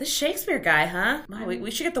The Shakespeare guy, huh? Wow, we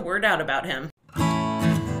should get the word out about him.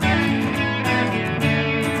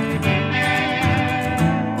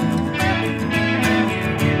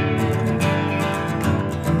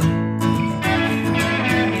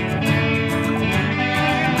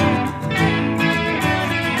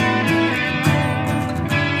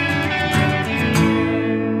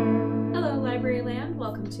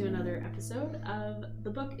 Of The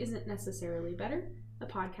Book Isn't Necessarily Better, a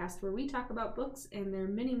podcast where we talk about books and their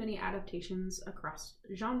many, many adaptations across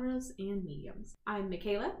genres and mediums. I'm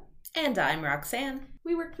Michaela. And I'm Roxanne.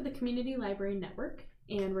 We work for the Community Library Network,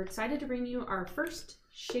 and we're excited to bring you our first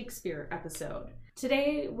Shakespeare episode.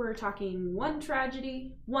 Today, we're talking one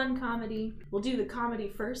tragedy, one comedy. We'll do the comedy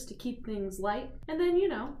first to keep things light, and then,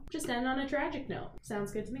 just end on a tragic note.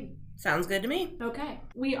 Sounds good to me. Sounds good to me. Okay.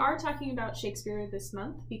 We are talking about Shakespeare this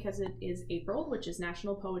month because it is April, which is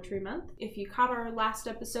National Poetry Month. If you caught our last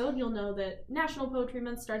episode, you'll know that National Poetry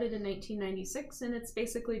Month started in 1996, and it's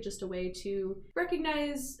basically just a way to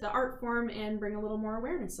recognize the art form and bring a little more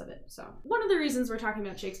awareness of it. So, one of the reasons we're talking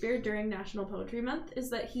about Shakespeare during National Poetry Month is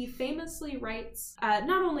that he famously writes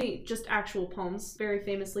not only just actual poems, very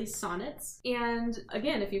famously sonnets, and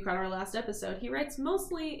again, if you caught our last episode, he writes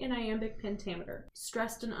mostly in iambic pentameter,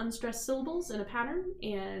 stressed and unstressed syllables in a pattern,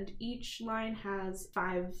 and each line has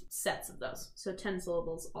 5 sets of those, so 10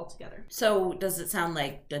 syllables altogether. So does it sound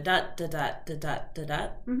like da-dut, da-dut, da-dut,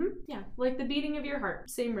 da-dut? Yeah, like the beating of your heart,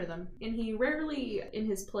 same rhythm. And he rarely, in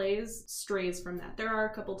his plays, strays from that. There are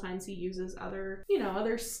a couple times he uses other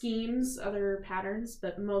schemes, other patterns,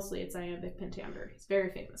 but mostly it's iambic pentameter. He's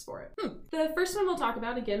very famous for it. The first one we'll talk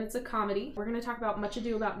about, again, it's a comedy. We're going to talk about Much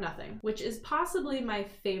Ado About Nothing, which is possibly my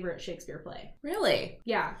favorite Shakespeare play. Really?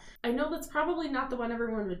 Yeah. I know that's probably not the one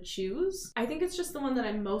everyone would choose. I think it's just the one that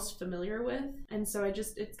I'm most familiar with, and so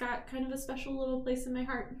it's got kind of a special little place in my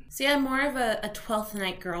heart. See, I'm more of a Twelfth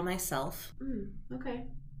Night girl myself. Okay.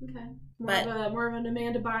 More of an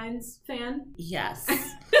Amanda Bynes fan? Yes.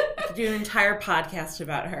 I could do an entire podcast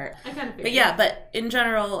about her. I kind of figured. But yeah, but in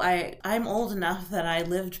general, I'm old enough that I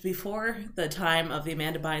lived before the time of the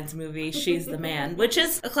Amanda Bynes movie, She's the Man, which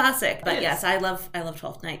is a classic. But yes, I love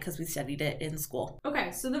Twelfth Night because we studied it in school.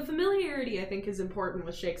 Okay, so the familiarity, I think, is important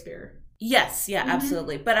with Shakespeare. Yes, yeah,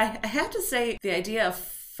 absolutely. But I have to say, the idea of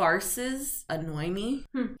farces annoy me.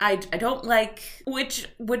 I don't like, which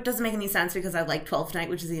doesn't make any sense because I like Twelfth Night,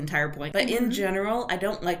 which is the entire point. But in general, I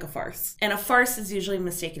don't like a farce. And a farce is usually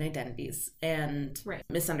mistaken identities and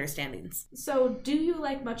misunderstandings. So do you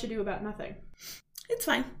like Much Ado About Nothing? It's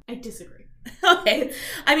fine. I disagree. Okay.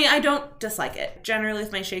 I mean, I don't dislike it. Generally,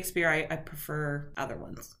 with my Shakespeare, I prefer other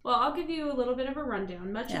ones. Well, I'll give you a little bit of a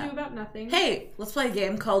rundown. Much Ado About Nothing. Hey, let's play a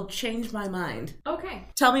game called Change My Mind. Okay.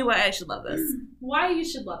 Tell me why I should love this. Why you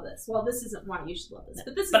should love this. Well, this isn't why you should love this,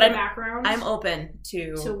 but this is the background. I'm open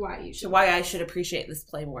to why I should appreciate this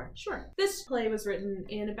play more. Sure. This play was written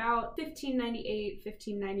in about 1598,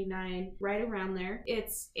 1599, right around there.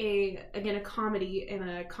 It's a comedy, and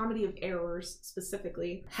a comedy of errors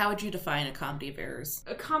specifically. How would you define a comedy of errors?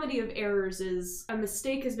 A comedy of errors is a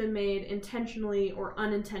mistake has been made intentionally or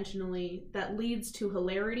unintentionally that leads to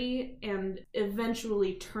hilarity and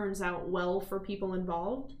eventually turns out well for people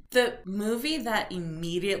involved. The movie that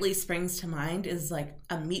immediately springs to mind is like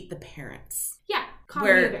a Meet the Parents. Yeah.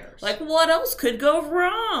 Comedy of errors. Like, what else could go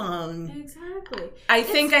wrong? Exactly. I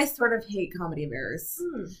think I sort of hate comedy of errors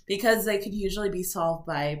because they could usually be solved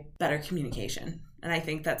by better communication. And I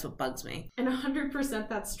think that's what bugs me. And 100%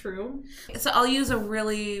 that's true. So I'll use a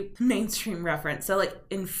really mainstream reference. So like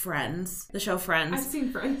in Friends, the show Friends. I've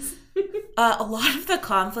seen Friends. A lot of the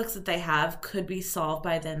conflicts that they have could be solved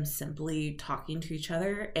by them simply talking to each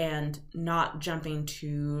other and not jumping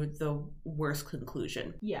to the worst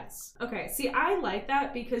conclusion. Yes. Okay. See, I like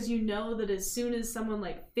that because you know that as soon as someone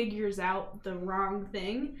figures out the wrong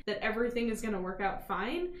thing, that everything is going to work out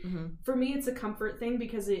fine. For me, it's a comfort thing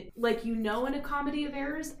because in a comedy of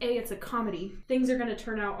errors, it's a comedy. Things are going to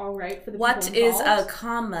turn out all right for the people involved. What is a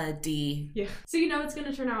comedy? Yeah. So it's going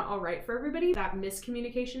to turn out all right for everybody. That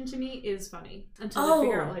miscommunication to me is funny until they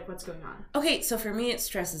figure out what's going on. Okay, so for me it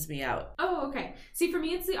stresses me out. Oh, okay. See, for me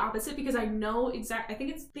it's the opposite because I know I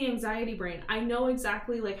think it's the anxiety brain. I know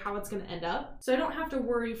exactly how it's going to end up. So I don't have to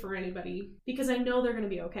worry for anybody because I know they're going to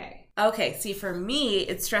be okay. Okay, see, for me,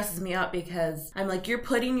 it stresses me out because I'm like, you're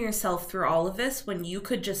putting yourself through all of this when you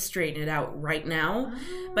could just straighten it out right now,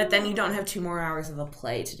 but then you don't have 2 more hours of a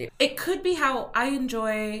play to do. It could be how I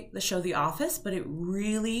enjoy the show The Office, but it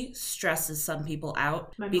really stresses some people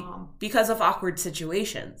out. My mom. Because of awkward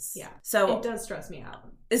situations. Yeah. So it does stress me out.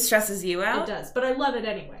 It stresses you out? It does, but I love it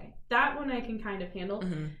anyway. That one I can kind of handle.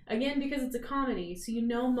 Mm-hmm. Again, because it's a comedy, so you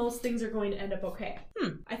know most things are going to end up okay.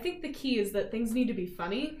 I think the key is that things need to be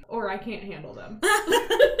funny, or I can't handle them.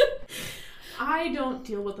 I don't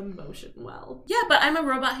deal with emotion well. Yeah, but I'm a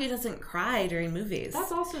robot who doesn't cry during movies.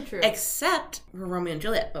 That's also true. Except for Romeo and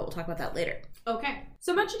Juliet, but we'll talk about that later. Okay.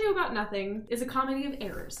 So Much Ado About Nothing is a comedy of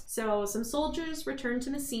errors. So some soldiers return to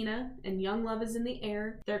Messina, and young love is in the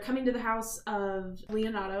air. They're coming to the house of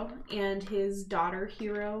Leonardo and his daughter,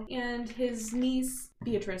 Hero, and his niece,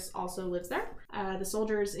 Beatrice, also lives there. The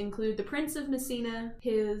soldiers include the Prince of Messina,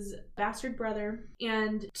 his bastard brother,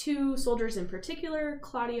 and two soldiers in particular,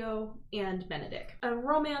 Claudio and Benedict. A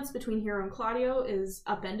romance between Hero and Claudio is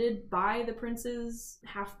upended by the prince's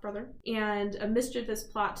half-brother, and a mischievous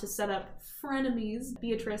plot to set up frenemies,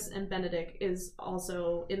 Beatrice and Benedict, is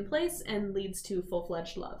also in place and leads to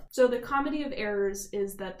full-fledged love. So the comedy of errors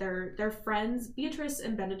is that they're friends. Beatrice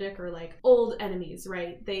and Benedict are like old enemies,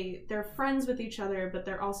 right? They're friends with each other, but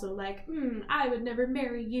they're also like, I would never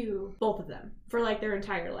marry you. Both of them. For like their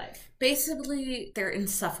entire life. Basically, they're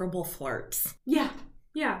insufferable flirts.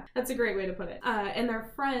 Yeah, that's a great way to put it. And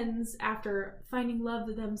their friends, after finding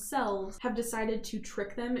love themselves, have decided to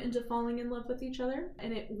trick them into falling in love with each other.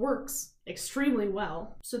 And it works extremely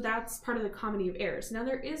well. So that's part of the comedy of errors. Now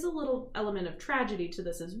there is a little element of tragedy to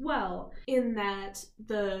this as well, in that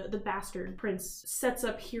the bastard prince sets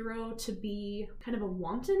up Hero to be kind of a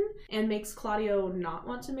wanton and makes Claudio not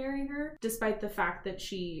want to marry her, despite the fact that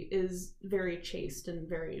she is very chaste and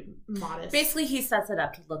very modest. Basically, he sets it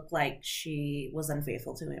up to look like she was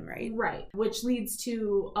unfaithful to him, right? Right, which leads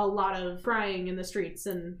to a lot of crying in the streets.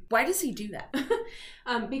 And why does he do that?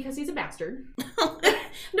 Because he's a bastard.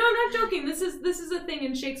 No, I'm not joking. This is a thing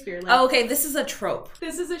in Shakespeare. Like, oh, okay. This is a trope.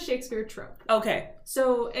 This is a Shakespeare trope. Okay.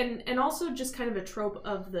 So, and also just kind of a trope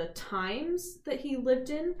of the times that he lived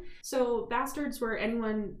in. So bastards were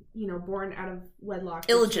anyone, born out of wedlock.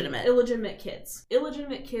 Illegitimate kids.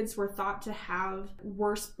 Illegitimate kids were thought to have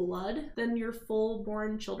worse blood than your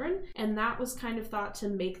full-born children. And that was kind of thought to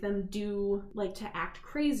make them to act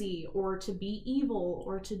crazy or to be evil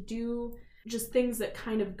or to do just things that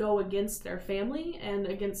kind of go against their family and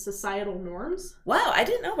against societal norms. Wow, I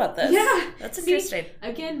didn't know about this. Yeah. That's interesting.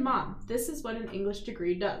 Again, Mom, this is what an English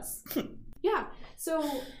degree does. Yeah.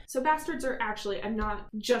 So bastards are actually, I'm not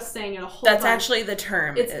just saying it a whole That's bunch. Actually the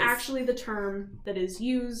term. It's actually the term that is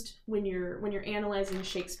used when you're analyzing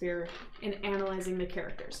Shakespeare and analyzing the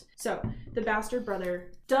characters. So the bastard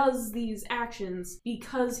brother does these actions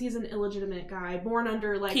because he's an illegitimate guy born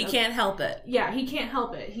under he can't help it. Yeah, he can't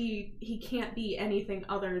help it. He can't be anything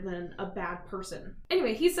other than a bad person.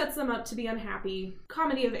 Anyway, he sets them up to be unhappy.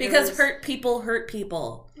 Comedy of errors. Because hurt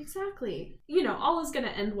people. Exactly. All is going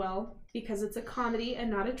to end well because it's a comedy and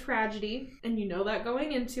not a tragedy, and you know that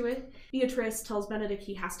going into it. Beatrice tells Benedict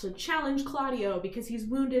he has to challenge Claudio because he's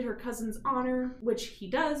wounded her cousin's honor, which he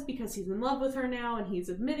does because he's in love with her now and he's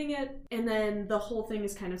admitting it. And then the whole thing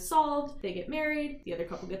is kind of solved. They get married. The other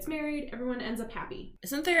couple gets married. Everyone ends up happy.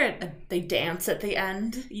 Isn't there they dance at the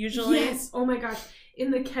end, usually? Yes. Oh my gosh. In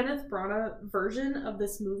the Kenneth Branagh version of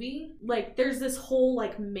this movie, there's this whole,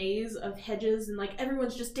 maze of hedges and,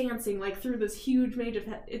 everyone's just dancing, through this huge maze of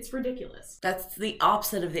it's ridiculous. That's the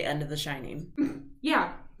opposite of the end of The Shining.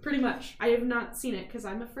 Yeah, pretty much. I have not seen it because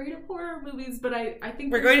I'm afraid of horror movies, but I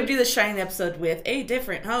think... We're going to do the Shining episode with a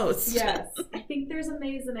different host. Yes. I think there's a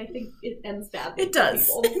maze and I think it ends badly. It does.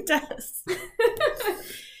 It does.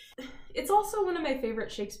 It's also one of my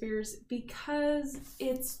favorite Shakespeare's because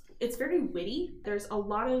it's very witty. There's a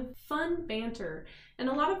lot of fun banter and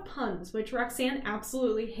a lot of puns, which Roxanne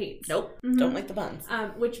absolutely hates. Nope, don't like the puns.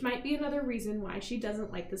 Which might be another reason why she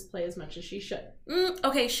doesn't like this play as much as she should.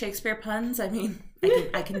 Okay, Shakespeare puns. I mean,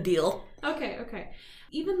 I can deal. Okay.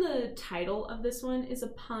 Even the title of this one is a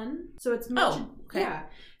pun, so it's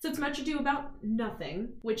So it's Much Ado About Nothing,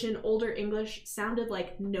 which in older English sounded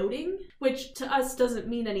like noting, which to us doesn't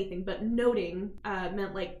mean anything, but noting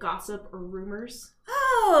meant gossip or rumors.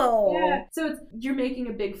 Oh. Yeah. So you're making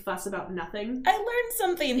a big fuss about nothing. I learned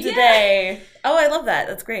something today. Yeah. Oh, I love that.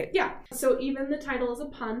 That's great. Yeah. So even the title is a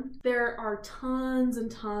pun. There are tons and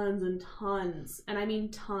tons and tons, and I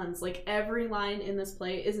mean tons. Every line in this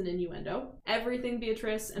play is an innuendo. Everything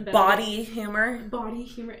Beatrice and Benedict. Body humor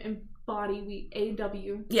and body,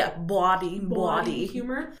 A-W. Yeah, body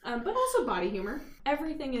humor, but also body humor.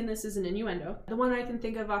 Everything in this is an innuendo. The one I can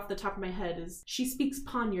think of off the top of my head is, she speaks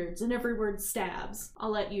poniards and every word stabs.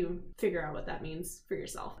 I'll let you figure out what that means for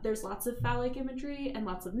yourself. There's lots of phallic imagery and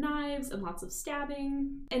lots of knives and lots of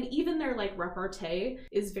stabbing. And even their repartee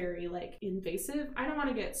is very invasive. I don't want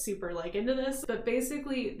to get super into this, but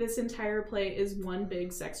basically this entire play is one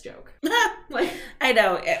big sex joke. Like, I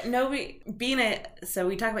know. Nobody so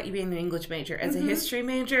we talk about you being an English major. As a history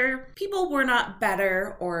major, people were not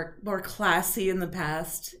better or more classy in the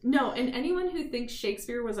past. No, and anyone who thinks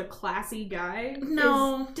Shakespeare was a classy guy is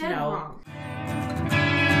dead wrong.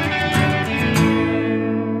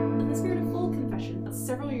 In the spirit of full confession,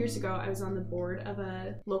 several years ago, I was on the board of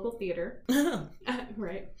a local theater.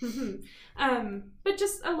 Right. But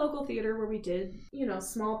just a local theater where we did,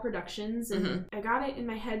 small productions. And I got it in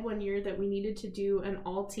my head one year that we needed to do an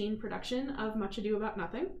all-teen production of Much Ado About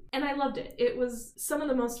Nothing. And I loved it. It was some of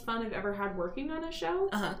the most fun I've ever had working on a show.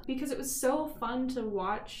 Because it was so fun to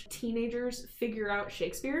watch teenagers figure out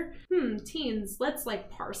Shakespeare. Teens, let's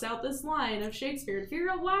parse out this line of Shakespeare and figure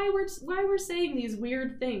out why we're saying these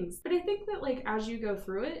weird things. But I think that as you go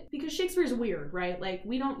through it, because Shakespeare's weird, right?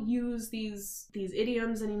 We don't use these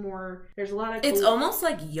idioms anymore. There's a lot of It's almost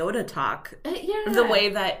like Yoda talk. Yeah. The way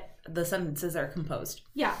that the sentences are composed.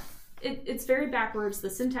 Yeah. It's very backwards. The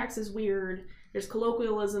syntax is weird. There's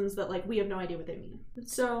colloquialisms that we have no idea what they mean.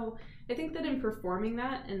 So I think that in performing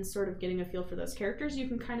that and sort of getting a feel for those characters, you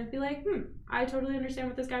can kind of be like, I totally understand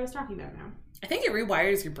what this guy was talking about now. I think it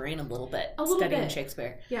rewires your brain a little bit. Studying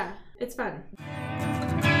Shakespeare. Yeah, it's fun.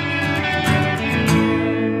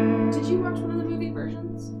 Did you watch one of the movie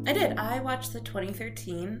versions? I did. I watched the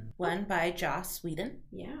 2013 one by Joss Whedon.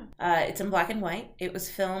 Yeah. It's in black and white. It was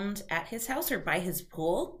filmed at his house or by his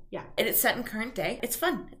pool. Yeah. And it's set in current day. It's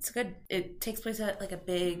fun. It's good. It takes place at a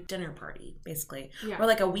big dinner party, basically. Yeah.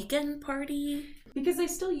 Or a weekend party. Because they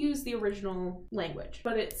still use the original language,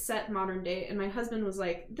 but it's set modern day. And my husband was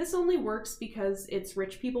like, this only works because it's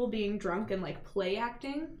rich people being drunk and play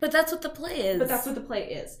acting. But that's what the play is. But that's what the play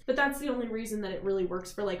is. But that's the only reason that it really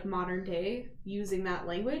works for modern day using that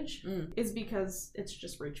language is because it's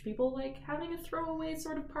just rich people having a throwaway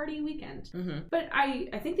sort of party weekend. But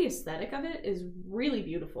I think the aesthetic of it is really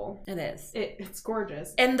beautiful. It is. It's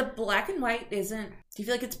gorgeous. And the black and white isn't, do you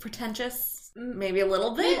feel like it's pretentious? Maybe a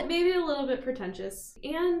little bit? Maybe a little bit pretentious.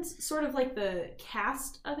 And sort of the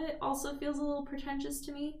cast of it also feels a little pretentious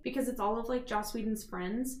to me because it's all of Joss Whedon's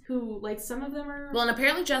friends who some of them are... Well, and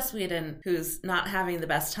apparently Joss Whedon, who's not having the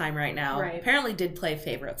best time right now, apparently did play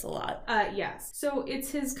favorites a lot. Yes. So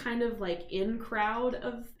it's his kind of in crowd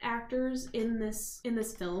of actors in this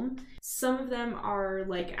film. Some of them are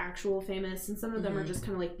actual famous and some of them are just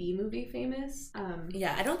kind of B-movie famous.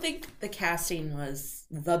 Yeah, I don't think the casting was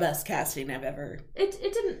the best casting I've ever... It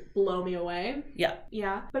didn't blow me away. Yeah.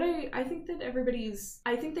 Yeah. But I think that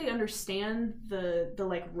I think they understand the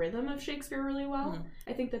rhythm of Shakespeare really well.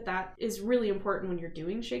 I think that is really important when you're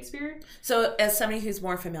doing Shakespeare. So as somebody who's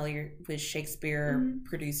more familiar with Shakespeare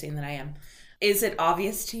producing than I am, is it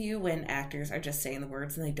obvious to you when actors are just saying the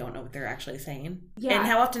words and they don't know what they're actually saying? Yeah. And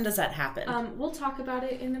how often does that happen? We'll talk about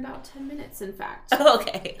it in about 10 minutes, in fact.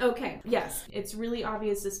 Okay. Okay. Yes. It's really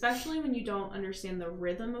obvious, especially when you don't understand the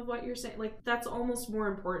rhythm of what you're saying. That's almost more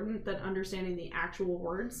important than understanding the actual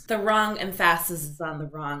words. The wrong emphasis is on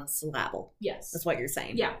the wrong syllable. Yes. That's what you're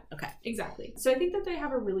saying. Yeah. Okay. Exactly. So I think that they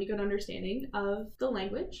have a really good understanding of the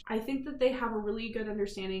language. I think that they have a really good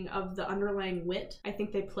understanding of the underlying wit. I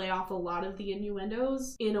think they play off a lot of the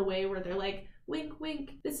innuendos in a way where they're wink,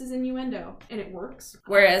 wink, this is innuendo. And it works.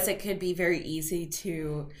 Whereas it could be very easy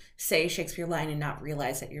to say a Shakespeare line and not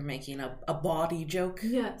realize that you're making a bawdy joke.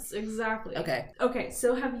 Yes, exactly. Okay,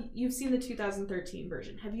 so you've seen the 2013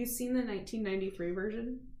 version. Have you seen the 1993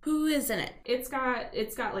 version? Who is in it? It's got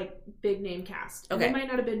big name cast. Okay. They might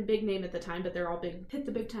not have been big name at the time, but they're all hit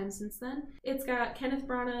the big time since then. It's got Kenneth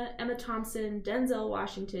Branagh, Emma Thompson, Denzel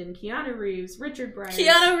Washington, Keanu Reeves, Richard Bryant.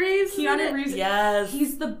 Keanu Reeves? Yes.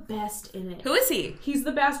 He's the best in it. Who is he? He's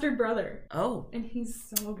the bastard brother. Oh. And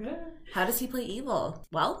he's so good. How does he play evil?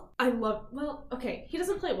 Well? Okay, he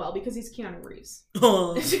doesn't play well because he's Keanu Reeves.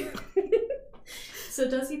 Oh. So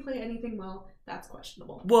does he play anything well? That's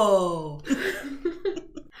questionable. Whoa.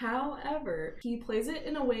 However, he plays it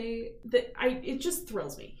in a way that it just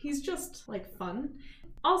thrills me. He's just fun.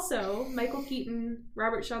 Also, Michael Keaton,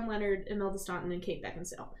 Robert Sean Leonard, Imelda Staunton, and Kate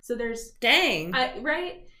Beckinsale. So there's... Dang.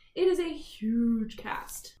 Right? It is a huge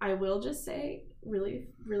cast. I will just say really,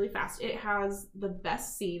 really fast. It has the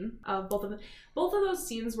best scene of both of them. Both of those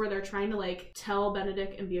scenes where they're trying to tell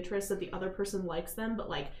Benedict and Beatrice that the other person likes them, but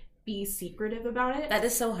be secretive about it. That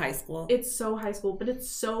is so high school. It's so high school, but it's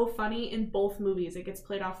so funny in both movies. It gets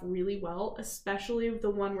played off really well, especially the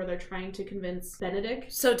one where they're trying to convince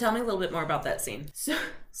Benedict. So tell me a little bit more about that scene.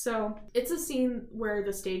 So it's a scene where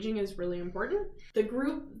the staging is really important. The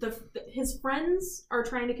group, his friends are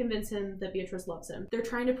trying to convince him that Beatrice loves him. They're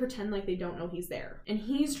trying to pretend like they don't know he's there. And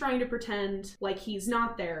he's trying to pretend like he's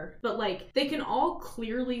not there. But like, they can all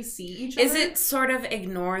clearly see each other. Is it sort of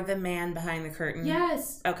ignore the man behind the curtain?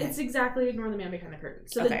 Yes. Okay. It's exactly ignore the man behind the curtain.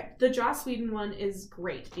 So the Joss Whedon one is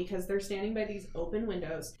great because they're standing by these open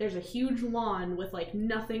windows. There's a huge lawn with like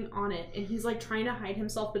nothing on it. And he's like trying to hide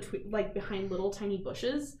himself behind little tiny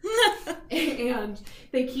bushes. And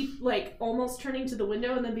they keep like almost turning to the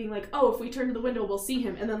window and then being like, oh, if we turn to the window, we'll see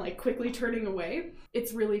him. And then like quickly turning away.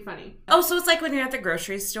 It's really funny. Oh, so it's like when you're at the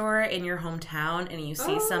grocery store in your hometown and you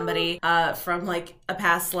see somebody from like a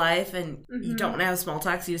past life and you don't want to have small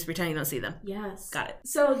talk, so you just pretend you don't see them. Yes. Got it.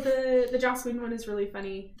 So the Joss Whedon one is really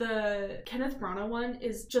funny. The Kenneth Branagh one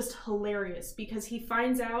is just hilarious because he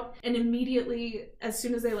finds out and immediately, as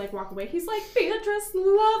soon as they like walk away, he's like, Beatrice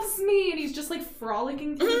loves me! And he's just like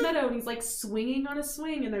frolicking through the meadow and he's like swinging on a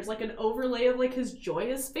swing and there's like an overlay of like his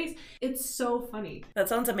joyous face. It's so funny. That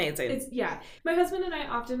sounds amazing. Yeah. My husband and I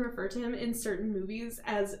often refer to him in certain movies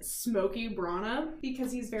as Smokey Branagh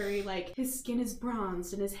because he's very like, his skin is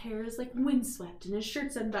bronzed and his hair is like windswept and his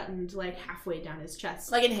shirt's unbuttoned like halfway down his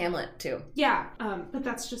chest. Like in Hamlet too. Yeah. But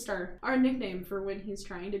that's just our nickname for when he's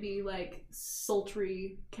trying to be like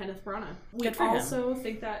sultry Kenneth Branagh. We also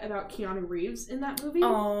think that about Keanu Reeves in that movie.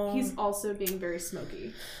 Oh. He's also being very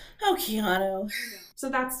smoky. Oh, Keanu. So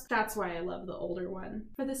that's why I love the older one.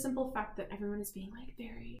 For the simple fact that everyone is being like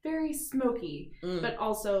very, very smoky, but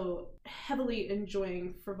also heavily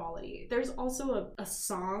enjoying frivolity. There's also a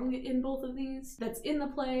song in both of these that's in the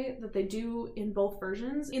play that they do in both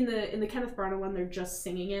versions. In the Kenneth Branagh one, they're just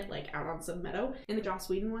singing it like out on some meadow. In the Joss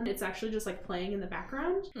Whedon one, it's actually just like playing in the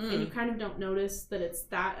background, and you kind of don't notice that it's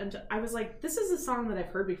that until I was like, this is a song that I've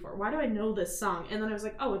heard before. Why do I know this song? And then I was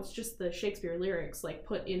like, oh, it's just the Shakespeare lyrics like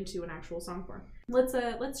put into an actual song form.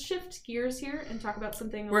 Let's shift gears here and talk about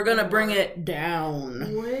something. We're gonna bring it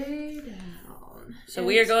down. Way down. So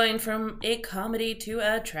we are going from a comedy to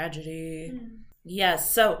a tragedy.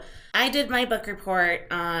 Yes, so I did my book report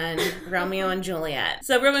on Romeo and Juliet.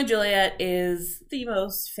 So Romeo and Juliet is the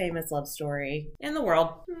most famous love story in the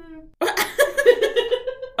world.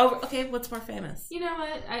 Oh, okay, what's more famous? You know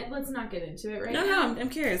what? Let's not get into it now. No, I'm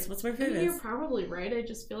curious. What's more famous? You're probably right. I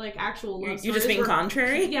just feel like actual love stories... You're just being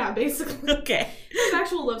contrary? Yeah, basically. Okay. There's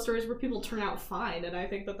actual love stories where people turn out fine, and I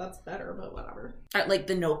think that that's better, but whatever. Like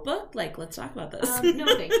The Notebook? Like, let's talk about this.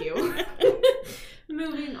 No, thank you.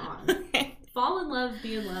 Moving on. Okay. Fall in love,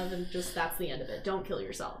 be in love, and just that's the end of it. Don't kill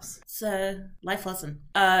yourselves. It's a life lesson.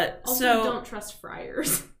 Also, don't trust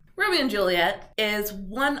friars. Romeo and Juliet is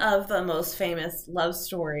one of the most famous love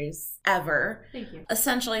stories ever. Thank you.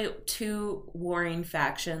 Essentially, two warring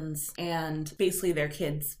factions and basically their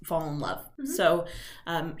kids fall in love. So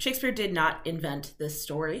Shakespeare did not invent this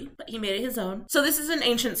story, but he made it his own. So this is an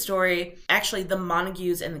ancient story. Actually, the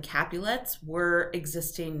Montagues and the Capulets were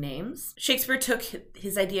existing names. Shakespeare took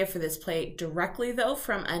his idea for this play directly, though,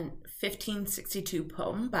 from an 1562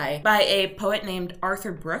 poem by a poet named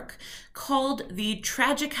Arthur Brooke called The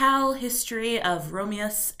Tragical History of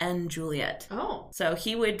Romeus and Juliet. Oh. So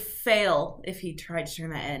he would fail if he tried to turn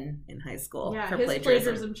that in high school. Yeah, for his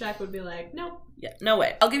plagiarism check would be like, nope. Yeah, no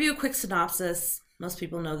way. I'll give you a quick synopsis. Most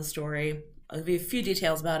people know the story. I'll give you a few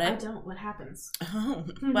details about it. I don't. What happens? Oh,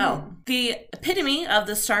 well, the epitome of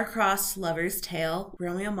the star-crossed lover's tale,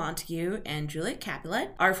 Romeo Montague and Juliet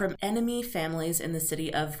Capulet, are from enemy families in the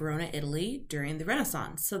city of Verona, Italy during the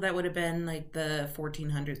Renaissance. So that would have been like the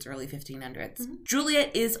 1400s, early 1500s.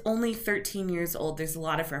 Juliet is only 13 years old. There's a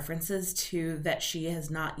lot of references to that she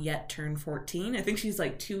has not yet turned 14. I think she's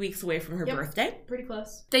like 2 weeks away from her birthday. Pretty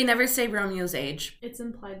close. They never say Romeo's age. It's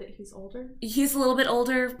implied that he's older. He's a little bit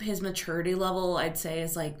older. His maturity level, I'd say,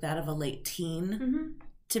 is like that of a late teen,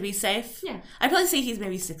 to be safe. Yeah. I'd probably say he's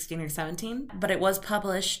maybe 16 or 17, but it was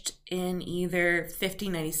published in either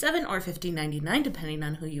 1597 or 1599, depending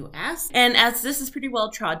on who you ask. And as this is pretty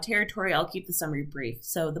well-trod territory, I'll keep the summary brief.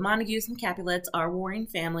 So the Montagues and Capulets are warring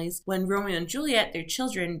families. When Romeo and Juliet, their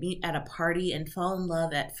children, meet at a party and fall in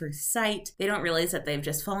love at first sight, they don't realize that they've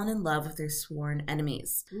just fallen in love with their sworn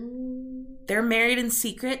enemies. They're married in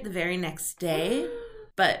secret the very next day.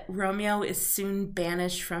 But Romeo is soon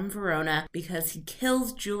banished from Verona because he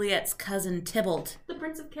kills Juliet's cousin Tybalt, The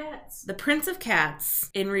Prince of Cats. the Prince of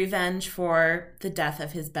Cats, in revenge for the death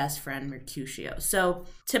of his best friend Mercutio. So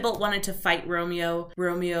Tybalt wanted to fight Romeo.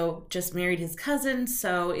 Romeo just married his cousin,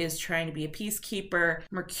 so is trying to be a peacekeeper.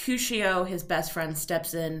 Mercutio, his best friend,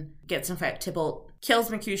 steps in, gets in fight Tybalt,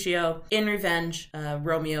 kills Mercutio. In revenge,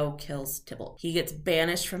 Romeo kills Tybalt. He gets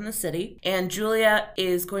banished from the city, and Julia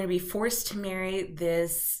is going to be forced to marry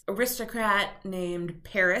this aristocrat named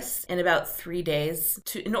Paris in about 3 days.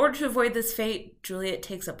 In order to avoid this fate, Juliet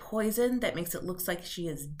takes a poison that makes it look like she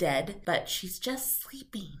is dead, but she's just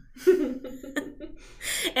sleeping.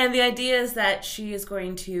 And the idea is that she is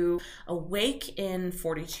going to awake in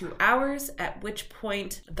 42 hours, at which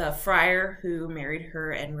point the friar who married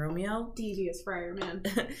her and Romeo, Devious friar, man.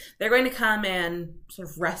 they're going to come and sort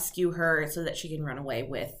of rescue her so that she can run away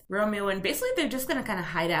with Romeo. And basically they're just going to kind of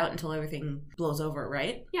hide out until everything blows over,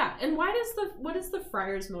 right? Yeah, and what is the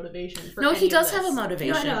friar's motivation for No, any he of does this? have a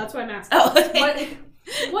motivation. No, that's why I'm asking. Oh, okay.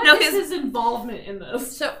 What is his involvement in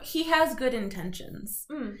this? So he has good intentions.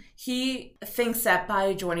 He thinks that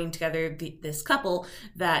by joining together this couple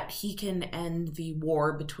that he can end the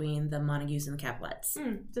war between the Montagues and the Capulets.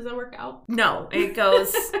 Does that work out? No, it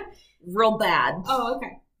goes real bad. Oh,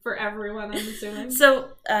 okay. For everyone, I'm assuming.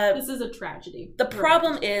 So this is a tragedy. The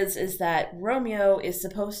problem is that Romeo is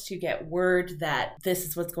supposed to get word that this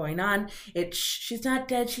is what's going on. She's not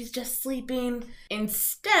dead, she's just sleeping.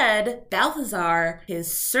 Instead, Balthazar,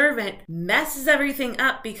 his servant, messes everything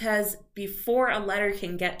up because before a letter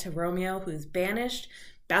can get to Romeo, who's banished,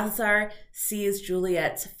 Balthazar sees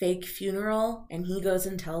Juliet's fake funeral, and he goes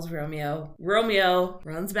and tells Romeo. Romeo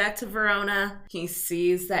runs back to Verona. He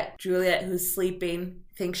sees that Juliet, who's sleeping,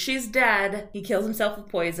 thinks she's dead. He kills himself with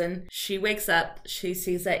poison. She wakes up. She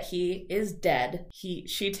sees that he is dead.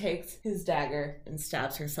 She takes his dagger and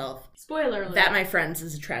stabs herself. Spoiler alert. That, my friends,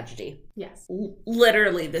 is a tragedy. Yes.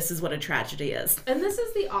 Literally, this is what a tragedy is. And this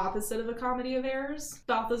is the opposite of a comedy of errors.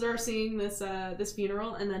 Balthazar seeing this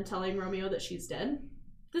funeral and then telling Romeo that she's dead.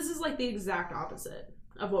 This is like the exact opposite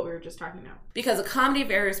of what we were just talking about. Because a comedy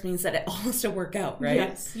of errors means that it all has to work out, right?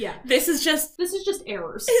 Yes, yeah. This is just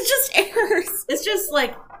errors. It's just errors. It's just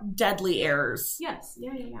like deadly errors. Yes,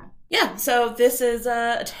 yeah. Yeah, so this is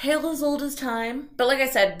a tale as old as time. But like I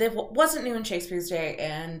said, it wasn't new in Shakespeare's day,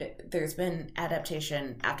 and there's been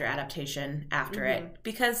adaptation after adaptation after it,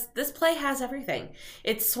 because this play has everything.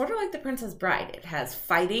 It's sort of like The Princess Bride. It has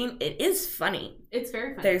fighting. It is funny. It's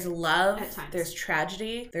very funny. There's love. At times. There's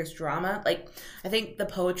tragedy. There's drama. Like, I think the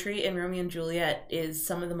poetry in Romeo and Juliet is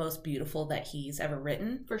some of the most beautiful that he's ever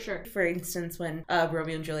written. For sure. For instance, when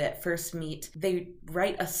Romeo and Juliet first meet, they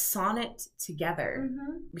write a sonnet together.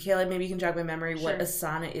 Michaela, maybe you can jog my memory what a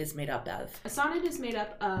sonnet is made up of. A sonnet is made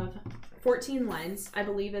up of 14 lines. I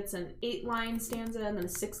believe it's an 8-line stanza and then a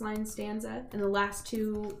 6-line stanza. And the last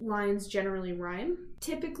 2 lines generally rhyme.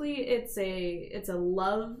 Typically, it's a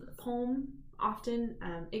love poem. Often,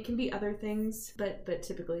 it can be other things, but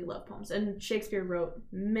typically love poems. And Shakespeare wrote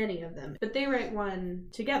many of them, but they write one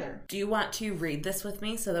together. Do you want to read this with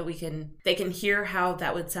me so that they can hear how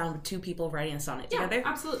that would sound with 2 people writing a sonnet together? Yeah,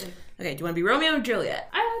 absolutely. Okay, do you want to be Romeo or Juliet?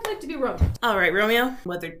 I'd like to be Romeo. All right, Romeo.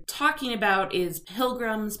 What they're talking about is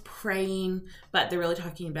pilgrims praying, but they're really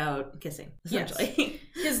talking about kissing, essentially.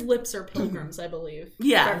 Yes. His lips are pilgrims, I believe.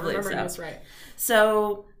 Yeah, if I'm remembering this right.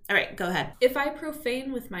 So, all right, go ahead. If I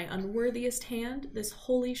profane with my unworthiest hand this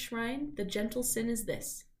holy shrine, the gentle sin is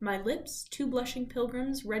this. My lips, 2 blushing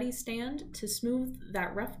pilgrims, ready stand to smooth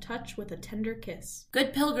that rough touch with a tender kiss.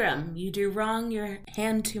 Good pilgrim, you do wrong your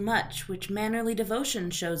hand too much, which mannerly devotion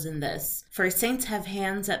shows in this. For saints have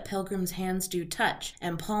hands that pilgrims' hands do touch,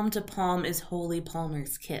 and palm to palm is holy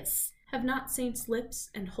palmer's kiss. Have not saints lips,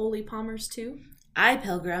 and holy palmers too? I,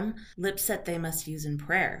 pilgrim, lips that they must use in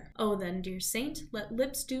prayer. Oh then, dear saint, let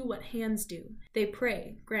lips do what hands do. They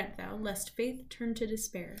pray, grant thou, lest faith turn to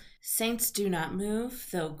despair. Saints do not move,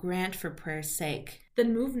 though grant for prayer's sake.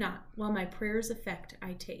 Then move not, while my prayer's effect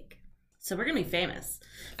I take. So we're going to be famous.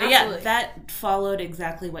 But Absolutely. yeah, that followed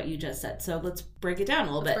exactly what you just said. So let's break it down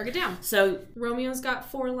a little bit. Break it down. So Romeo's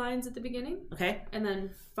got 4 lines at the beginning. Okay. And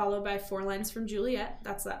then followed by 4 lines from Juliet.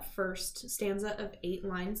 That's that first stanza of 8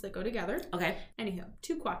 lines that go together. Okay. Anyhow,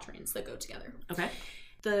 2 quatrains that go together. Okay.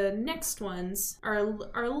 The next ones are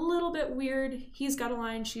a little bit weird. He's got a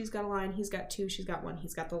line, she's got a line, he's got 2, she's got 1,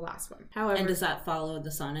 he's got the last one. However, and does that follow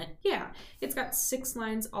the sonnet? Yeah. It's got 6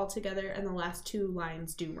 lines altogether, and the last 2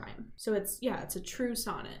 lines do rhyme. So it's a true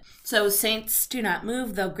sonnet. So saints do not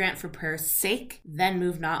move, though grant for prayer's sake, then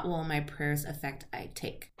move not while my prayer's effect I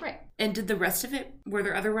take. Right. And did the rest of it, were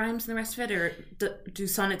there other rhymes in the rest of it, or do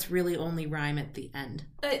sonnets really only rhyme at the end?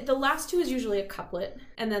 The last two is usually a couplet,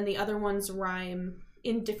 and then the other ones rhyme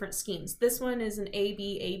in different schemes. This one is an A,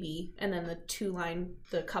 B, A, B, and then the two-line,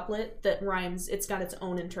 the couplet that rhymes, it's got its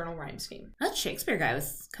own internal rhyme scheme. That Shakespeare guy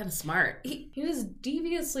was kind of smart. He was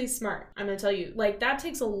deviously smart, I'm going to tell you. Like, that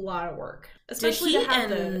takes a lot of work. Especially to have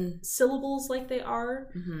the syllables like they are.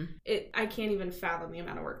 Mm-hmm. I can't even fathom the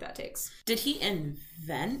amount of work that takes. Did he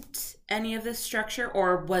invent any of this structure,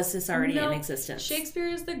 or was this already in existence? Shakespeare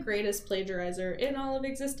is the greatest plagiarizer in all of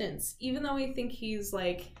existence, even though we think he's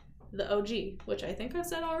like the OG, which I think I've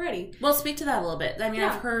said already. Well, speak to that a little bit. I mean,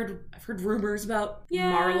 I've heard rumors about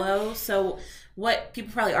Marlowe, so what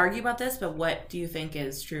people probably argue about this, but what do you think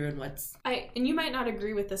is true and what's... And you might not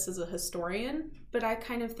agree with this as a historian, but I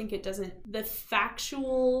kind of think it doesn't... The facts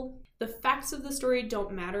of the story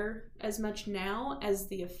don't matter as much now as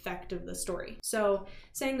the effect of the story. So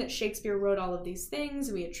saying that Shakespeare wrote all of these things,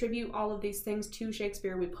 we attribute all of these things to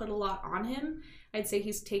Shakespeare, we put a lot on him, I'd say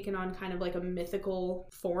he's taken on kind of like a mythical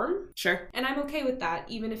form. Sure. And I'm okay with that,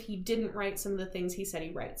 even if he didn't write some of the things he said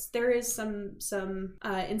he writes. There is some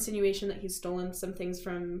insinuation that he's stolen some things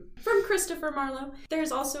from Christopher Marlowe.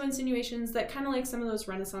 There's also insinuations that kind of like some of those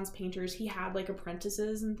Renaissance painters, he had like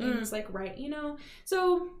apprentices and things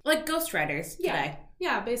so... Like ghostwriters today.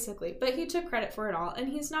 Yeah, basically. But he took credit for it all, and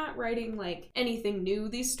he's not writing, like, anything new.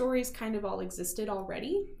 These stories kind of all existed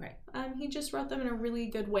already. Right. He just wrote them in a really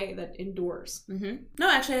good way that endures. Mm-hmm. No,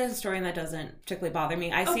 actually, as a historian, that doesn't particularly bother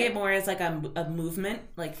me. I see it more as, like, a movement.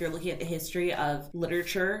 Like, if you're looking at the history of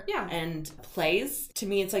literature and plays, to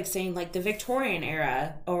me, it's like saying, like, the Victorian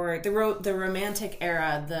era, or the Romantic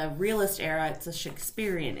era, the Realist era, it's a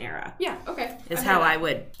Shakespearean era. Yeah, okay. Is how I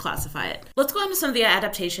would classify it. Let's go on to some of the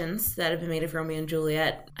adaptations that have been made of Romeo and Juliet.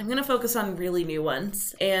 I'm going to focus on really new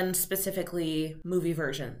ones, and specifically movie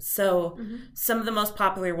versions. So some of the most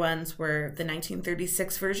popular ones were the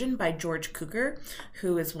 1936 version by George Cukor,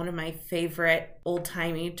 who is one of my favorite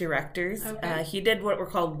old-timey directors. Okay. He did what were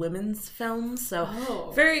called women's films,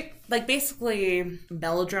 so very, like, basically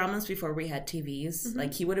melodramas before we had TVs. Mm-hmm.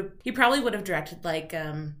 Like, he probably would have directed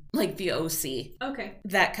like The O.C. Okay.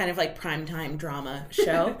 That kind of like primetime drama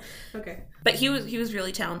show. Okay. But he was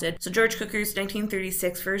really talented. So George Cukor's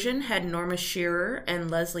 1936 version had Norma Shearer and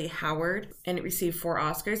Leslie Howard, and it received 4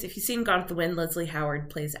 Oscars. If you've seen Gone with the Wind, Leslie Howard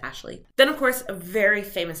plays Ashley. Then, of course, a very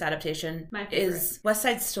famous adaptation is West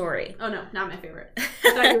Side Story. Oh, no, not my favorite. I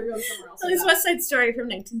thought you were going somewhere else. So it's West Side Story from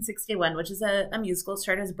 1961, which is a musical. It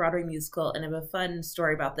started as a Broadway musical, and I have a fun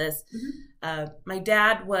story about this. Mm-hmm. My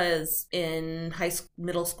dad was in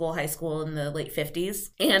middle school, high school in the late 50s,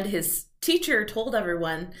 and his teacher told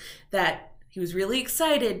everyone that he was really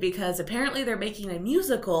excited because apparently they're making a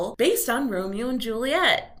musical based on Romeo and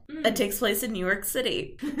Juliet that takes place in New York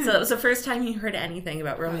City. So that was the first time he heard anything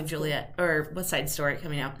about Romeo and Juliet or West Side Story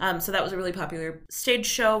coming out. So that was a really popular stage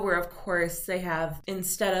show where, of course, they have,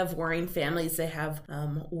 instead of warring families, they have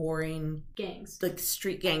warring gangs, like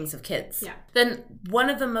street gangs of kids. Yeah. Then one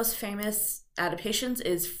of the most famous adaptations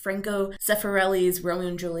is Franco Zeffirelli's Romeo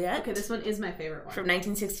and Juliet. Okay, this one is my favorite one. From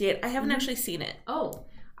 1968. I haven't actually seen it. Oh.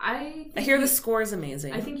 I hear the score is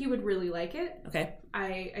amazing. I think you would really like it. Okay.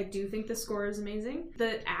 I do think the score is amazing.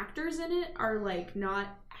 The actors in it are like not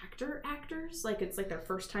actors. Like it's like their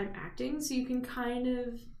first time acting, so you can kind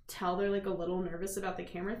of tell they're like a little nervous about the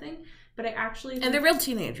camera thing. But I actually think... And they're real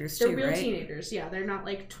teenagers too, right? They're real teenagers, yeah. They're not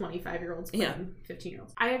like 25-year-olds playing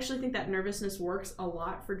 15-year-olds. I actually think that nervousness works a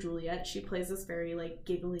lot for Juliet. She plays this very like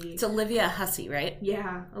giggly... It's Olivia Hussey, right?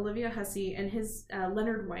 Yeah, Olivia Hussey. And his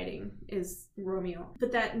Leonard Whiting is Romeo.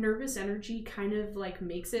 But that nervous energy kind of like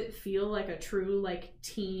makes it feel like a true like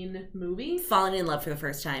teen movie. Falling in love for the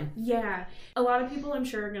first time. Yeah. A lot of people I'm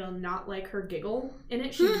sure are going to not like her giggle in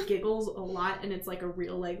it. She giggles a lot and it's like a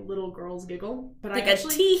real like little girl's giggle. But like I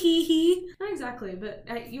actually... a tee-hee-hee. Not exactly, but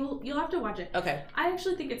you'll have to watch it. Okay. I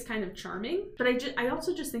actually think it's kind of charming, but I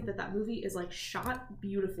also just think that movie is like shot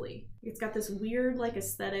beautifully. It's got this weird like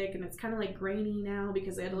aesthetic, and it's kind of like grainy now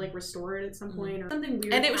because they had to like restore it at some point or something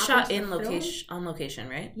weird. And it was shot in on location,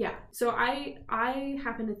 right? Yeah. So I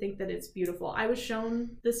happen to think that it's beautiful. I was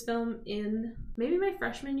shown this film in maybe my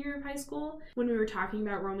freshman year of high school when we were talking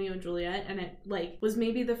about Romeo and Juliet, and it like was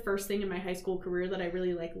maybe the first thing in my high school career that I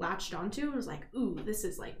really like latched onto and was like, ooh, this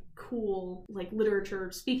is like cool, like,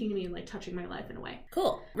 literature speaking to me and, like, touching my life in a way.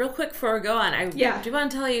 Cool. Real quick before we go on, I do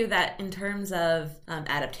want to tell you that in terms of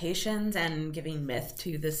adaptations and giving myth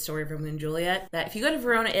to this story of Romeo and Juliet, that if you go to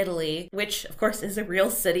Verona, Italy, which of course is a real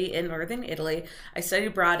city in northern Italy, I studied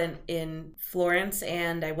abroad in Florence,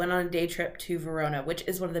 and I went on a day trip to Verona, which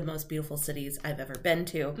is one of the most beautiful cities I've ever been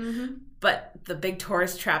to. But the big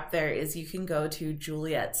tourist trap there is you can go to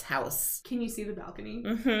Juliet's house. Can you see the balcony?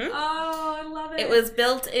 Oh, I love it. It was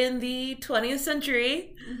built in the 20th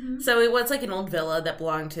century. So it was like an old villa that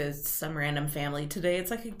belonged to some random family. Today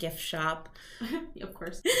it's like a gift shop. Of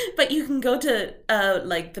course. But you can go to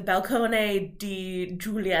like the Balcone di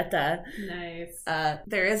Giulietta. Nice.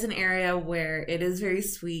 There is an area where it is very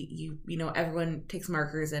sweet. You know, everyone takes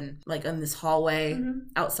markers and like on this hallway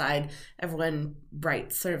outside, everyone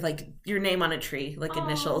writes sort of like your name on a tree, like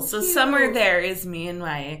initials. So cute. Somewhere there is me and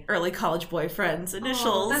my early college boyfriend's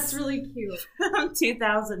initials. That's really cute. From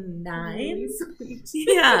 2009. Really sweet.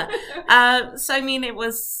 Yeah. So I mean, it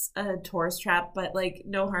was a tourist trap, but like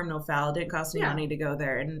no harm, no foul. It didn't cost me money to go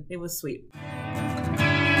there, and it was sweet.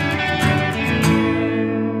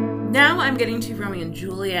 Now I'm getting to Romeo and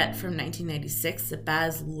Juliet from 1996, the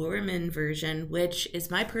Baz Luhrmann version, which is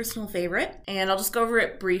my personal favorite. And I'll just go over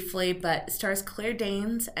it briefly, but it stars Claire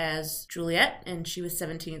Danes as Juliet, and she was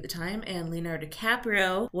 17 at the time, and Leonardo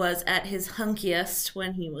DiCaprio was at his hunkiest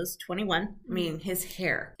when he was 21. I mean, his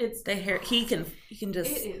hair. It's the hair. He can just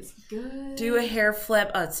it is good. Do a hair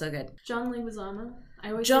flip. Oh, it's so good. John Leguizamo.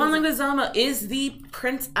 John Leguizamo is the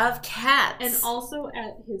Prince of Cats. And also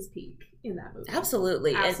at his peak in that movie.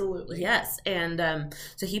 Absolutely. Absolutely. Yes. And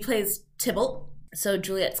so he plays Tybalt, so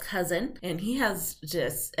Juliet's cousin, and he has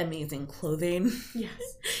just amazing clothing. Yes.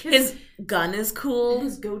 His gun is cool.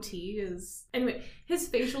 His goatee is... Anyway, his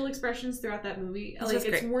facial expressions throughout that movie, He's like,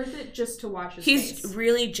 it's worth it just to watch his face. He's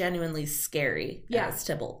really genuinely scary as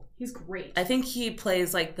Tybalt. He's great. I think he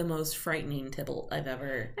plays, like, the most frightening Tybalt I've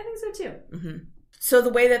ever... I think so, too. Mm-hmm. So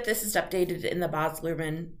the way that this is updated in the Baz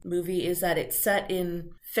Luhrmann movie is that it's set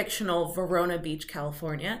in fictional Verona Beach,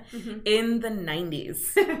 California in the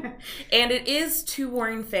 90s. And it is two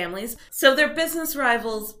warring families. So they're business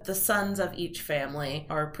rivals. The sons of each family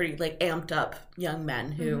are pretty like amped up young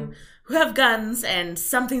men who have guns, and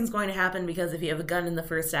something's going to happen because if you have a gun in the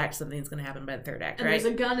first act, something's going to happen by the third act, and right?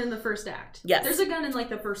 There's a gun in the first act. Yes. There's a gun in like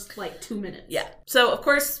the first 2 minutes. Yeah. So of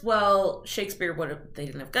course, well, Shakespeare they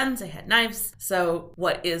didn't have guns, they had knives. So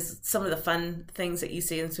what is some of the fun things that you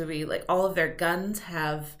see in this movie? Like all of their guns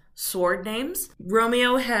have sword names.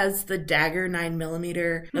 Romeo has the dagger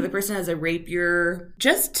 9mm. Another person has a rapier.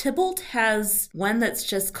 Just Tybalt has one that's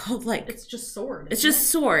just called like... It's just sword. It's just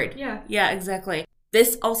sword. Yeah. Yeah, exactly.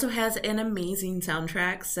 This also has an amazing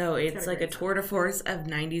soundtrack, so it's like a tour de force of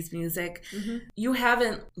 90s music. You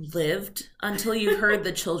haven't lived until you've heard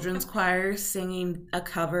the children's choir singing a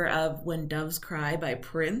cover of When Doves Cry by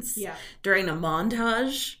Prince during a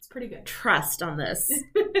montage. It's pretty good. Trust on this.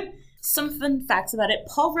 Some fun facts about it.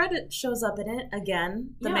 Paul Rudd shows up in it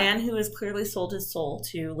again. The man who has clearly sold his soul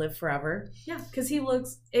to live forever. Yeah, because he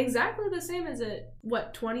looks exactly the same as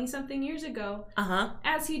 20-something years ago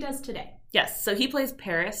as he does today. Yes, so he plays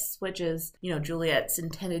Paris, which is, Juliet's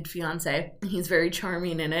intended fiance. He's very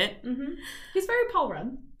charming in it. He's very Paul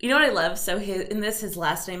Rudd. You know what I love? So in this, his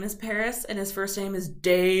last name is Paris, and his first name is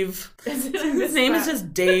Dave. His name is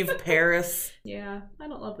just Dave Paris. Yeah, I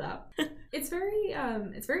don't love that. It's very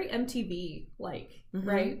MTV-like,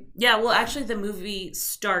 right? Yeah, well, actually, the movie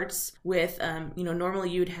starts with, normally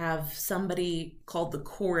you'd have somebody called the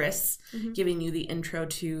chorus giving you the intro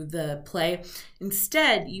to the play.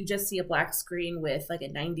 Instead, you just see a black screen with like a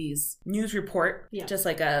 90s news report, just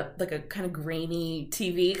like a kind of grainy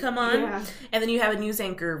TV come on. Yeah. And then you have a news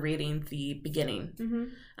anchor reading the beginning,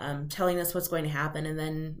 telling us what's going to happen. And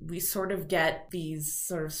then we sort of get these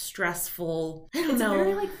sort of stressful, It's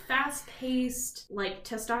very like fast-paced, like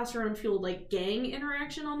testosterone-fueled, like gang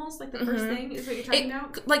interaction almost. Like the first thing is what you're talking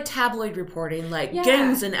about? Like tabloid reporting, like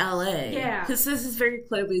gangs in LA. Yeah. Because this is very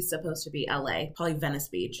clearly supposed to be LA, probably Venice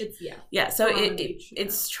Beach. Yeah, so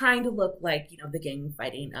it's trying to look like, the gang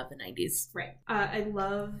fighting of the 90s. Right. I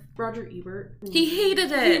love Roger Ebert. He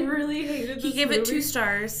hated it. He really hated this He gave movie. It 2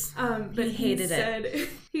 stars. But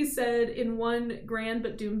he said, in one grand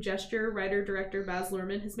but doomed gesture, writer-director Baz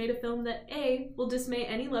Luhrmann has made a film that A, will dismay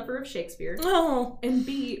any lover of Shakespeare, and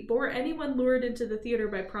B, bore anyone lured into the theater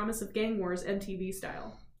by promise of gang wars MTV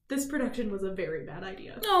style. this production was a very bad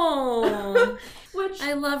idea. Oh, Which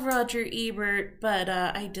I love Roger Ebert, but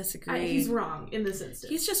I disagree. he's wrong in this instance.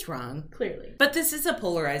 He's just wrong. Clearly. But this is a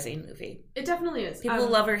polarizing movie. It definitely is. People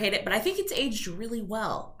love or hate it, but I think it's aged really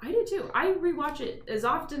well. I do too. I rewatch it as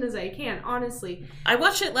often as I can, honestly. I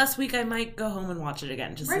watched it last week. I might go home and watch it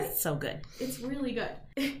again. Just Right. It's so good. It's really good.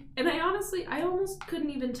 And I almost couldn't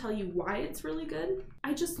even tell you why it's really good.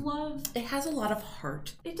 I just love... It has a lot of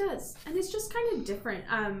heart. It does. And it's just kind of different.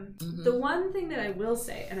 The one thing that I will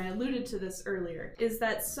say, and I alluded to this earlier, is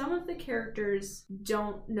that some of the characters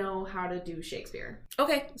don't know how to do Shakespeare.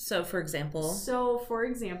 Okay, so for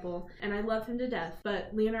example, and I love him to death, but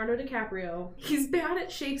Leonardo DiCaprio, he's bad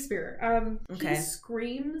at Shakespeare. Okay. He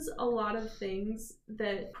screams a lot of things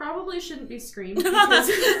that probably shouldn't be screamed because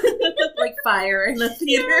like fire in the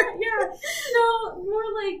theater. Yeah. No, more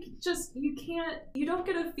like just you don't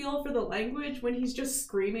get a feel for the language when he's just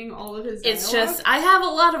screaming all of his dialogue. It's just, I have a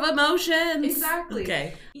lot of emotions. Exactly.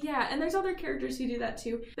 Okay. Yeah, and there's other characters who do that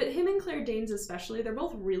too. But him and Claire Danes especially, they're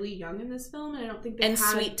both really young in this film, and I don't think they've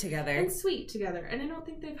sweet together. And I don't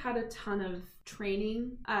think they've had a ton of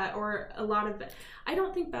training or a lot of... I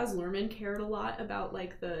don't think Baz Luhrmann cared a lot about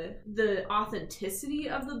like the authenticity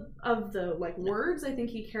of the like words. I think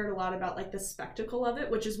he cared a lot about like the spectacle of it,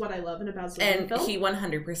 which is what I love in a Baz Luhrmann film. And he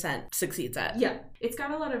 100% succeeds at. Yeah. It's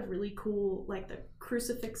got a lot of really cool like the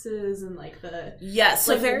crucifixes and like the... Yeah,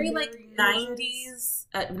 so like, very like 90s,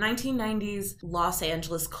 1990s Los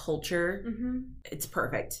Angeles culture. Mm-hmm. It's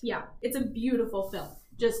perfect. Yeah. It's a beautiful film.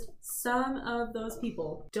 Just some of those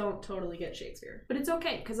people don't totally get Shakespeare. But it's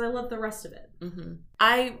okay, because I love the rest of it. Mm-hmm.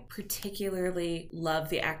 I particularly love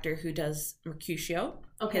the actor who does Mercutio,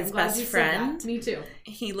 his best friend. Me too.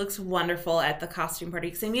 He looks wonderful at the costume party,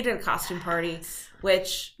 because they meet at a costume party,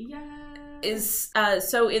 which... is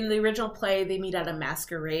so in the original play they meet at a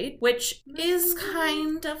masquerade, which is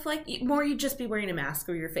kind of like more you'd just be wearing a mask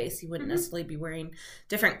over your face. You wouldn't necessarily be wearing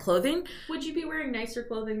different clothing. Would you be wearing nicer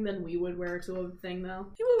clothing than we would wear to a thing though?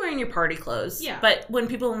 You were wearing your party clothes. Yeah. But when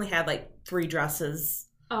people only had like 3 dresses.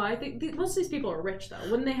 Oh, I think most of these people are rich though.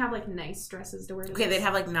 Wouldn't they have like nice dresses to wear to Okay, this? they'd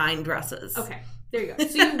have like 9 dresses. Okay. There you go.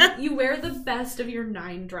 So you wear the best of your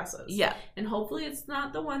 9 dresses. Yeah. And hopefully it's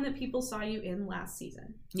not the one that people saw you in last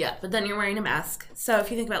season. Yeah, but then you're wearing a mask. So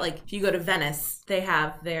if you think about like, if you go to Venice, they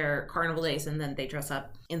have their carnival days and then they dress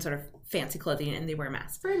up in sort of fancy clothing and they wear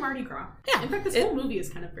masks. Very Mardi Gras. Yeah. In fact, this whole movie is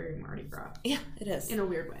kind of very Mardi Gras. Yeah, it is. In a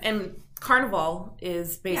weird way. And Carnival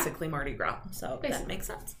is basically Mardi Gras. So that makes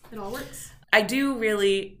sense. It all works. I do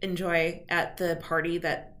really enjoy at the party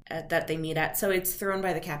that they meet at. So it's thrown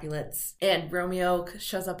by the Capulets, and Romeo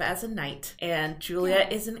shows up as a knight, and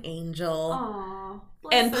Juliet is an angel. Aww.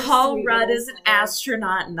 And Paul Rudd is an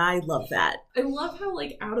astronaut, and I love that. I love how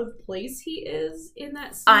like out of place he is in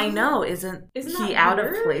that scene. I know, isn't he that out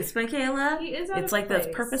weird? of place, Michaela? He is out It's of like place.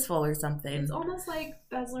 that's purposeful or something. It's almost like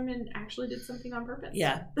Baz Luhrmann actually did something on purpose.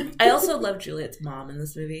 Yeah. I also love Juliet's mom in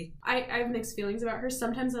this movie. I have mixed feelings about her.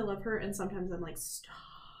 Sometimes I love her, and sometimes I'm like, stop.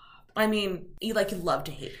 I mean, you love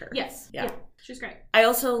to hate her. Yes. Yeah. She's great. I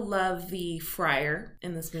also love the friar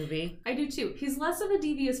in this movie. I do too. He's less of a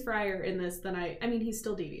devious friar in this than I mean, he's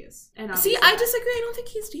still devious. And see, I disagree. I don't think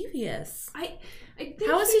he's devious. I think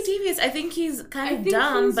How is he devious? I think he's kind of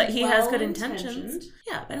dumb, but he has good intentions.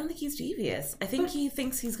 Yeah, but I don't think he's devious. I think he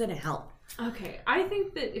thinks he's going to help. Okay, I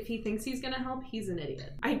think that if he thinks he's going to help, he's an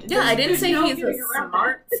idiot. I didn't say he's a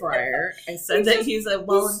smart friar. I said that he's a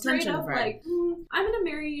well-intentioned friar. Like, I'm going to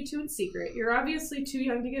marry you two in secret. You're obviously too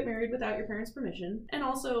young to get married without your parents' permission. And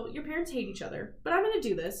also, your parents hate each other. But I'm going to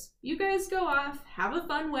do this. You guys go off, have a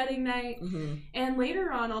fun wedding night, and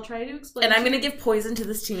later on I'll try to explain... And I'm going to give poison to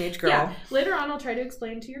this teenage girl. Yeah, later on I'll try to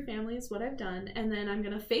explain to your families what I've done, and then I'm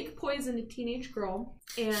going to fake poison a teenage girl.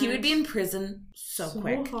 And he would be in prison so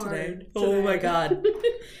quick today. Oh my god.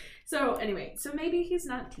 So anyway, so maybe he's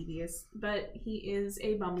not devious, but he is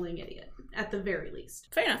a bumbling idiot, at the very least.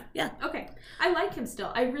 Fair enough, yeah. Okay. I like him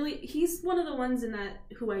still. He's one of the ones in that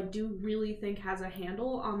who I do really think has a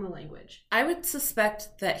handle on the language. I would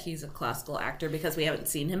suspect that he's a classical actor because we haven't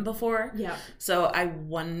seen him before. Yeah. So I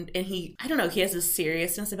don't know, he has a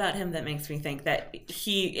seriousness about him that makes me think that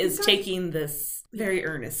he is taking this very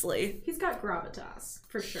earnestly. He's got gravitas,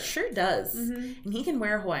 for sure. Sure does. Mm-hmm. And he can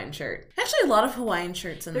wear a Hawaiian shirt. Actually, a lot of Hawaiian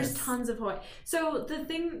shirts in this. There's tons of Hawaii. So the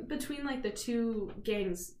thing between like the two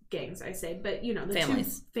gangs I say, but you know, the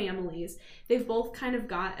families. two families, they've both kind of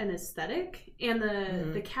got an aesthetic, and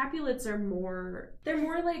the Capulets are more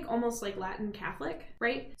like almost like Latin Catholic,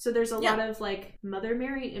 right? So there's a lot of like Mother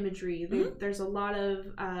Mary imagery. There's a lot of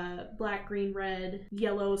black, green, red,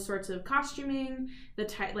 yellow sorts of costuming,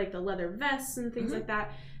 like the leather vests and things like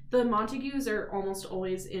that. The Montagues are almost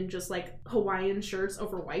always in just like Hawaiian shirts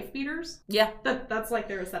over wife beaters. Yeah. That's like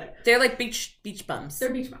their aesthetic. They're like beach bums.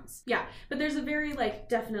 They're beach bums. Yeah. But there's a very like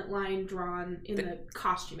definite line drawn in the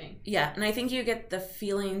costuming. Yeah. And I think you get the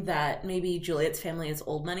feeling that maybe Juliet's family is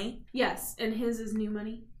old money. Yes. And his is new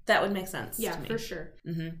money. That would make sense. Yeah, to me. for sure.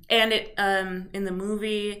 Mm-hmm. And it in the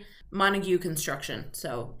movie Montague construction.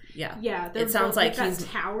 So yeah. Yeah. It sounds like he's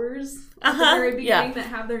towers at the very beginning that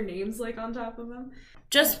have their names like on top of them.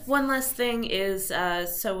 Just one last thing is,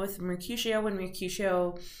 so with Mercutio, when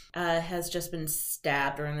Mercutio has just been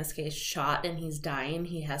stabbed, or in this case shot, and he's dying,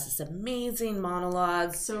 he has this amazing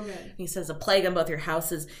monologue. So good. He says, "A plague on both your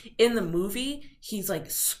houses." In the movie, he's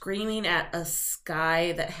like screaming at a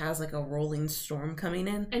sky that has like a rolling storm coming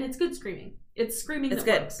in. And it's good screaming. It's screaming It's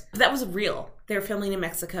that good. works. That was real. They were filming in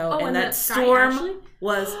Mexico, and that sky storm actually?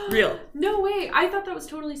 was real. No way. I thought that was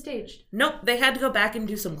totally staged. Nope. They had to go back and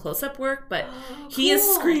do some close-up work, but he Cool.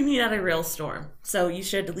 is screaming at a real storm. So you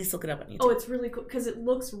should at least look it up on YouTube. Oh, it's really cool because it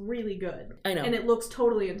looks really good. I know. And it looks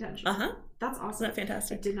totally intentional. Uh-huh. That's awesome. Isn't that I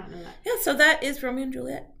fantastic? did not know that. Yeah, so that is Romeo and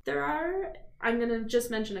Juliet. There are, I'm going to just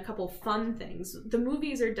mention a couple fun things. The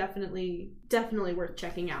movies are definitely worth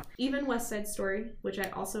checking out. Even West Side Story, which I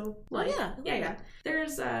also like. Oh, yeah. Yeah.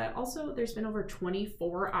 There's there's been over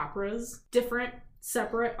 24 operas, different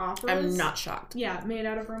separate operas. I'm not shocked. Yeah, made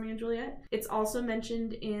out of Romeo and Juliet. It's also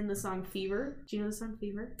mentioned in the song Fever. Do you know the song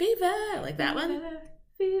Fever? Fever! Like that one?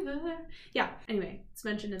 Fever. Yeah, anyway, it's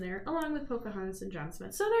mentioned in there, along with Pocahontas and John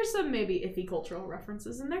Smith. So there's some maybe iffy cultural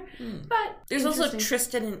references in there. But there's also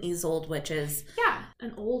Tristan and Isolde, which is... Yeah,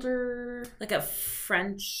 an older... like a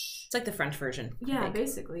French... It's like the French version. Yeah,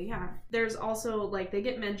 basically, yeah. There's also, like, they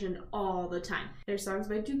get mentioned all the time. There's songs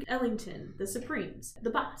by Duke Ellington, The Supremes,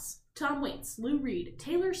 The Boss, Tom Waits, Lou Reed,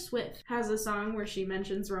 Taylor Swift has a song where she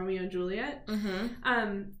mentions Romeo and Juliet.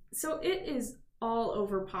 Mm-hmm. So it is all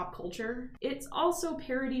over pop culture. It's also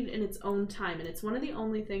parodied in its own time, and it's one of the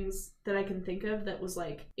only things that I can think of that was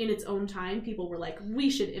like in its own time people were like, we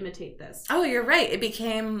should imitate this. Oh, you're right. It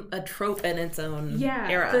became a trope in its own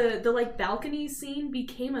era. The like balcony scene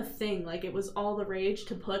became a thing. Like it was all the rage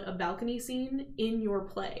to put a balcony scene in your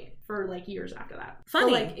play for like years after that.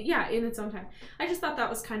 Funny. But, like, yeah, in its own time. I just thought that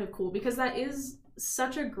was kind of cool because that is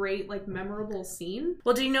such a great, like, memorable scene.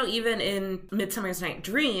 Well, do you know, even in Midsummer's Night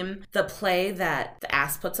Dream, the play that the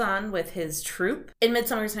ass puts on with his troupe, in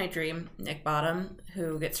Midsummer's Night Dream, Nick Bottom,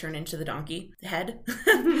 who gets turned into the donkey head,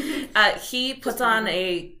 he puts on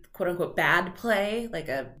a quote-unquote bad play, like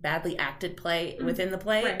a badly acted play within the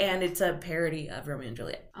play, right. And it's a parody of Romeo and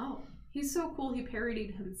Juliet. Oh, he's so cool he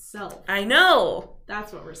parodied himself. I know!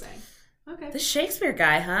 That's what we're saying. Okay. The Shakespeare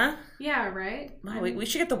guy, huh? Yeah, right? Wow, we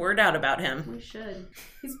should get the word out about him. We should.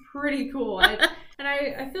 He's pretty cool.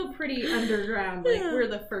 I feel pretty underground. Like, we're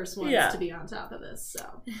the first ones to be on top of this,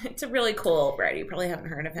 so. It's a really cool writer. You probably haven't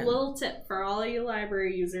heard of him. Little tip for all you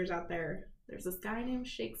library users out there. There's this guy named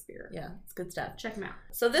Shakespeare. Yeah, it's good stuff. Check him out.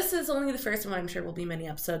 So this is only the first one. I'm sure will be many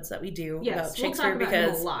episodes that we do about Shakespeare we'll talk about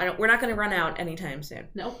him a lot. we're not going to run out anytime soon.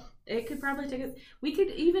 Nope. It could probably take it. We could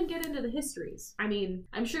even get into the histories. I mean,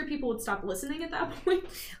 I'm sure people would stop listening at that point,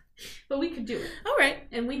 but we could do it. All right.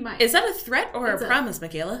 And we might. Is that a threat or a promise,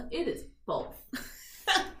 Michaela? It is both.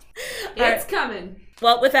 It's coming.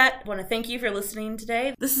 Well, with that, I want to thank you for listening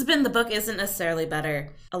today. This has been The Book Isn't Necessarily Better,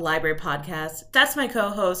 a library podcast. That's my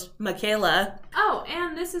co-host, Michaela. Oh,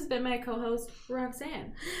 and this has been my co-host,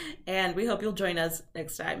 Roxanne. And we hope you'll join us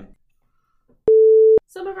next time.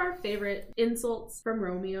 Some of our favorite insults from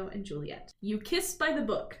Romeo and Juliet. You kissed by the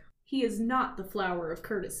book. He is not the flower of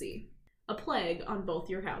courtesy. A plague on both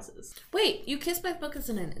your houses. Wait, you kissed by the book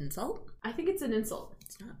isn't an insult? I think it's an insult.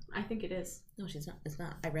 It's not. I think it is. No, she's not. It's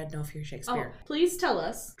not. I read No Fear Shakespeare. Oh, please tell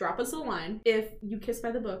us, drop us a line, if you kiss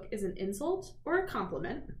by the book is an insult or a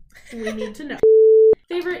compliment. We need to know.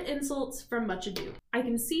 Favorite insults from Much Ado. I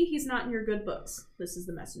can see he's not in your good books. This is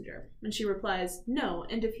the messenger. And she replies, no,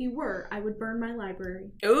 and if he were, I would burn my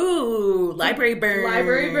library. Ooh, library burn.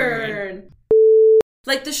 Library burn.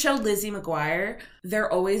 Like the show Lizzie McGuire,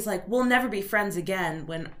 they're always like, we'll never be friends again,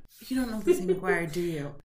 when you don't know Lizzie McGuire, do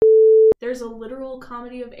you? There's a literal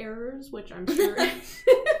comedy of errors, which I'm sure...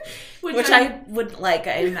 which I would like,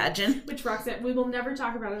 I imagine. Which Roxanne, we will never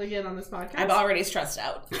talk about it again on this podcast. I'm already stressed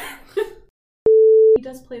out. He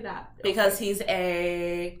does play that. Because he's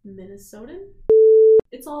a... Minnesotan?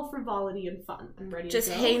 It's all frivolity and fun. I'm ready just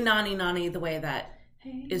to go. Hey Nani Nani the way that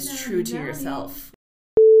is true to yourself.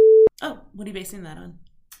 Oh, what are you basing that on?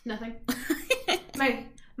 Nothing.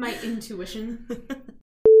 my intuition.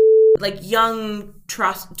 Like young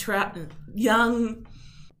young...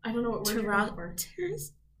 I don't know what word you're looking for.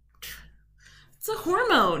 It's a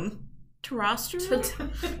hormone.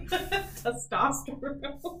 Testosterone? Testosterone.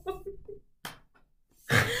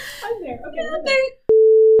 I'm there. Okay.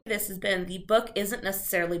 This has been The Book Isn't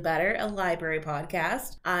Necessarily Better, a library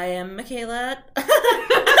podcast. I am Michaela. I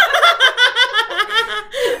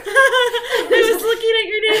was looking at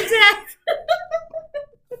your name tag.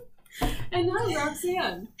 And now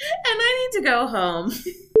Roxanne. And I need to go home.